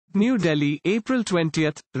New Delhi, April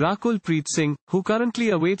 20th, Rakul Preet Singh, who currently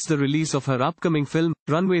awaits the release of her upcoming film,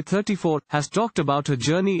 Runway 34, has talked about her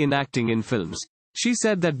journey in acting in films. She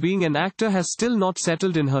said that being an actor has still not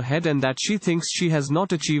settled in her head and that she thinks she has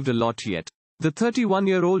not achieved a lot yet. The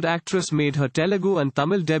 31-year-old actress made her Telugu and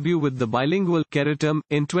Tamil debut with the bilingual Keratam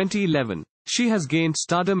in 2011. She has gained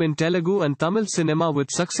stardom in Telugu and Tamil cinema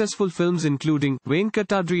with successful films including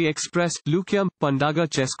Venkatadri Express, Loukyam, Pandaga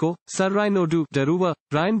Chesko, Sarrainodu,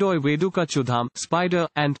 Rarandoi Veduka Chudham, Spider,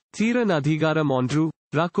 and Thiran Adhigaram Ondru.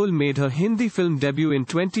 Rakul made her Hindi film debut in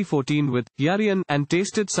 2014 with Yariyan and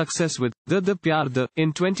tasted success with The Pyar The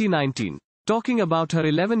in 2019. Talking about her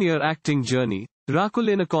 11-year acting journey, Rakul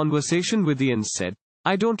in a conversation with Ian said,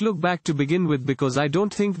 "I don't look back to begin with because I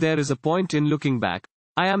don't think there is a point in looking back.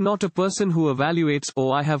 I am not a person who evaluates,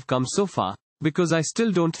 oh I have come so far, because I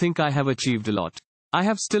still don't think I have achieved a lot. I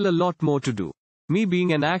have still a lot more to do. Me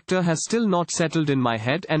being an actor has still not settled in my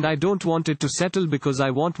head and I don't want it to settle because I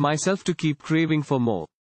want myself to keep craving for more."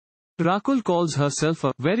 Rakul calls herself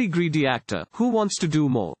a very greedy actor who wants to do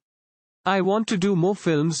more. "I want to do more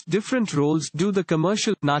films, different roles, do the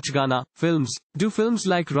commercial, Nach Gana, films, do films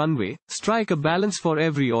like Runway, strike a balance for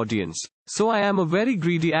every audience. So I am a very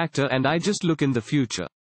greedy actor and I just look in the future."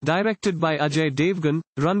 Directed by Ajay Devgn,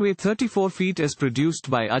 Runway 34 Feet is produced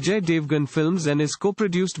by Ajay Devgn Films and is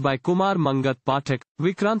co-produced by Kumar Mangat Pathak,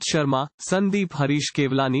 Vikrant Sharma, Sandeep Harish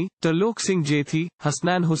Kewlani, Tarlok Singh Jethi,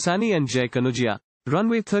 Hasnan Hossaini and Jai Kanugia.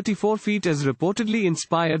 Runway 34 Feet is reportedly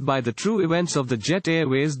inspired by the true events of the Jet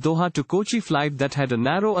Airways Doha to Kochi flight that had a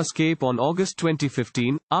narrow escape on August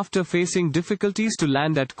 2015, after facing difficulties to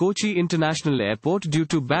land at Kochi International Airport due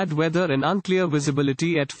to bad weather and unclear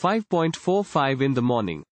visibility at 5:45 in the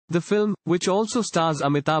morning. The film, which also stars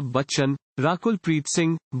Amitabh Bachchan, Rakul Preet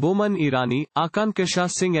Singh, Boman Irani,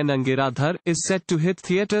 Aakanksha Singh and Angira, Dhar, is set to hit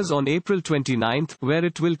theatres on April 29, where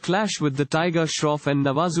it will clash with the Tiger Shroff and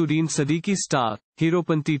Nawazuddin Siddiqui-starrer,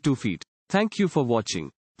 Heropanti 2 Feet. Thank you for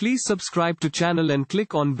watching. Please subscribe to channel and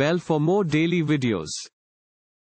click on bell for more daily videos.